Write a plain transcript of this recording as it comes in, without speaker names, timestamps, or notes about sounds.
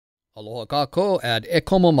Aloha kako and e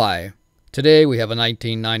komo mai. Today we have a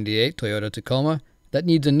 1998 Toyota Tacoma that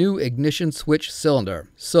needs a new ignition switch cylinder.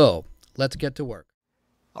 So let's get to work.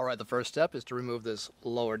 All right, the first step is to remove this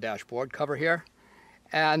lower dashboard cover here.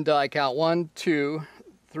 And I count 1, 2,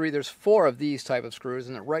 3. There's 4 of these type of screws,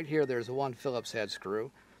 and right here there's one Phillips head screw.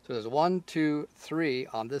 So there's 1, 2, 3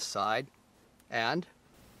 on this side, and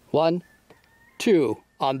 1, 2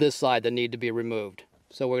 on this side that need to be removed.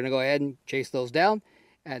 So we're going to go ahead and chase those down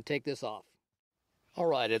and take this off. All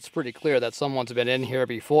right, it's pretty clear that someone's been in here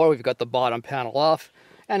before. We've got the bottom panel off,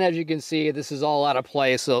 and as you can see, this is all out of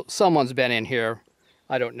place, so someone's been in here.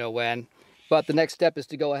 I don't know when, but the next step is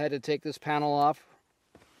to go ahead and take this panel off.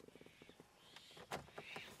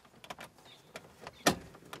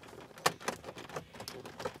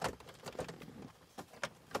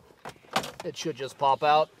 It should just pop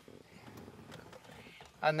out.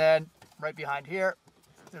 And then right behind here,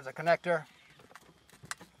 there's a connector.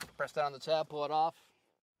 Press down on the tab, pull it off.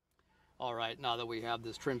 All right, now that we have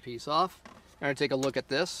this trim piece off, we're going to take a look at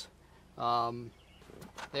this.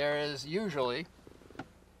 There is usually a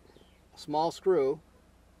small screw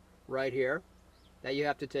right here that you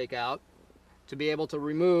have to take out to be able to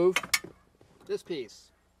remove this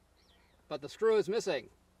piece. But the screw is missing.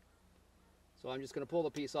 So I'm just going to pull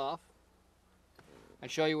the piece off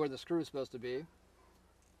and show you where the screw is supposed to be.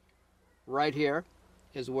 Right here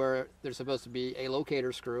is where there's supposed to be a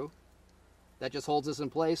locator screw that just holds this in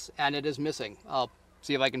place, and it is missing. I'll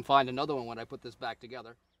see if I can find another one when I put this back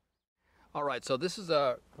together. All right, so this is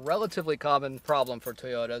a relatively common problem for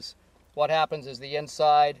Toyotas. What happens is the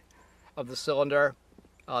inside of the cylinder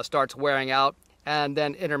starts wearing out, and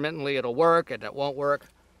then intermittently it'll work and it won't work.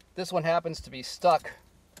 This one happens to be stuck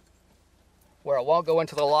where it won't go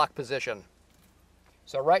into the lock position.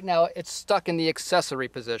 So right now it's stuck in the accessory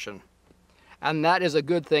position. And that is a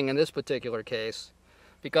good thing in this particular case,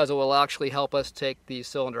 because it will actually help us take the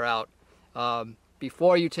cylinder out.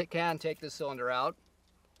 Before you can take the cylinder out,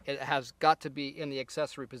 it has got to be in the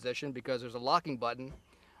accessory position, because there's a locking button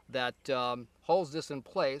that holds this in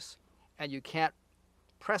place, and you can't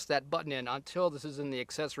press that button in until this is in the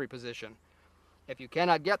accessory position. If you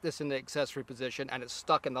cannot get this in the accessory position and it's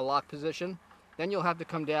stuck in the lock position, then you'll have to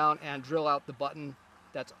come down and drill out the button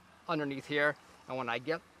that's underneath here. And when I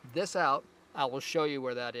get this out, I will show you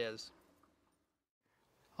where that is.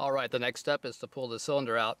 All right, the next step is to pull the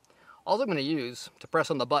cylinder out. All I'm going to use to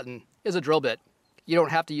press on the button is a drill bit. You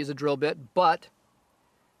don't have to use a drill bit, but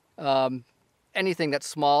anything that's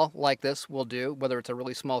small like this will do, whether it's a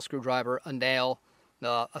really small screwdriver, a nail,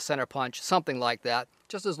 a center punch, something like that,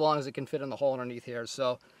 just as long as it can fit in the hole underneath here.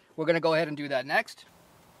 So we're going to go ahead and do that next.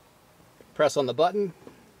 Press on the button.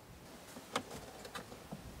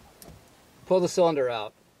 Pull the cylinder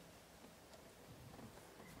out.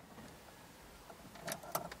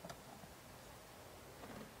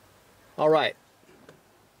 All right,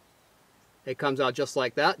 it comes out just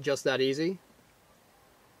like that, just that easy.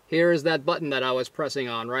 Here is that button that I was pressing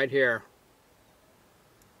on right here.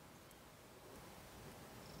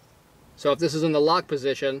 So if this is in the lock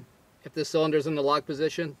position, if this cylinder is in the lock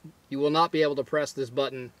position, you will not be able to press this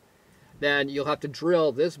button. Then you'll have to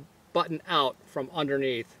drill this button out from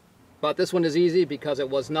underneath. But this one is easy because it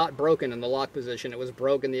was not broken in the lock position. It was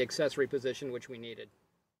broken in the accessory position, which we needed.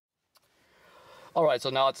 All right, so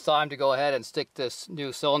now it's time to go ahead and stick this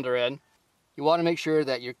new cylinder in. You want to make sure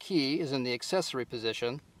that your key is in the accessory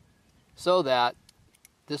position so that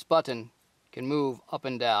this button can move up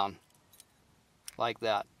and down like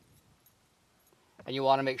that. And you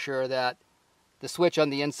want to make sure that the switch on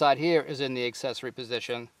the inside here is in the accessory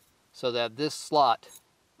position so that this slot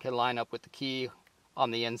can line up with the key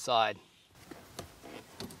on the inside.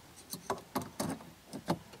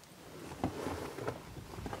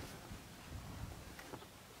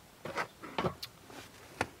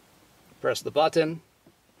 Press the button.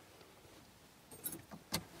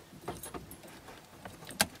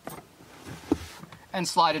 And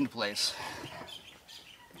slide into place.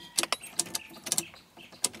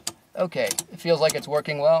 Okay, it feels like it's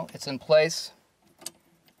working well. It's in place.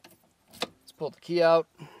 Let's pull the key out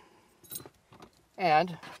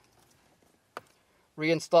and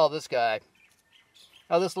reinstall this guy.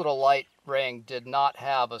 Now this little light ring did not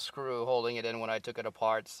have a screw holding it in when I took it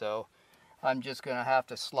apart, so I'm just going to have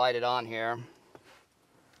to slide it on here.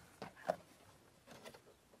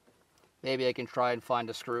 Maybe I can try and find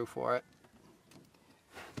a screw for it.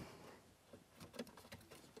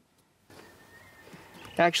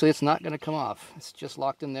 Actually, it's not going to come off. It's just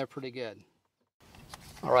locked in there pretty good.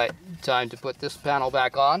 All right, time to put this panel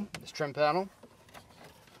back on, this trim panel.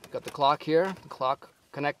 Got the clock here, the clock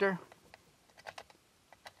connector.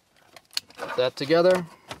 Put that together.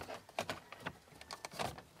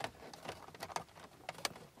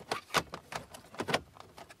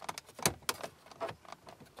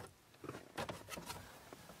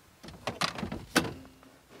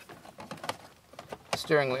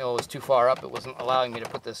 steering wheel was too far up. It wasn't allowing me to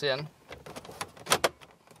put this in.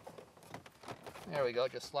 There we go,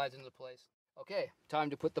 it just slides into place. Okay, time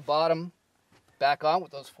to put the bottom back on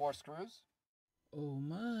with those 4 screws. Oh,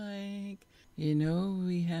 Mike, you know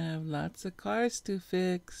we have lots of cars to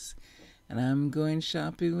fix, and I'm going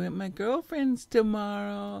shopping with my girlfriends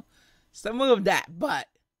tomorrow. So move that butt.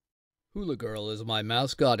 Hula Girl is my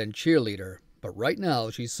mascot and cheerleader, but right now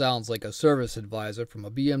she sounds like a service advisor from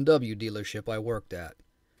a BMW dealership I worked at.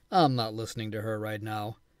 I'm not listening to her right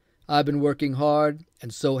now. I've been working hard,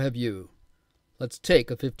 and so have you. Let's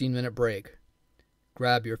take a 15-minute break.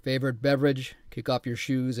 Grab your favorite beverage, kick off your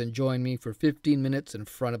shoes, and join me for 15 minutes in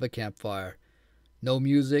front of a campfire. No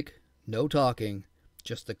music, no talking,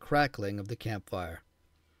 just the crackling of the campfire.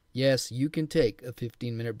 Yes, you can take a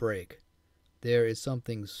 15-minute break. There is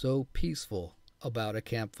something so peaceful about a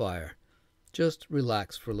campfire. Just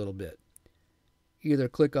relax for a little bit. Either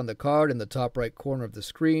click on the card in the top right corner of the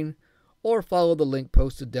screen or follow the link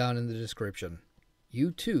posted down in the description.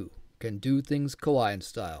 You too can do things Kauaian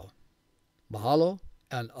style. Mahalo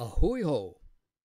and ahui ho!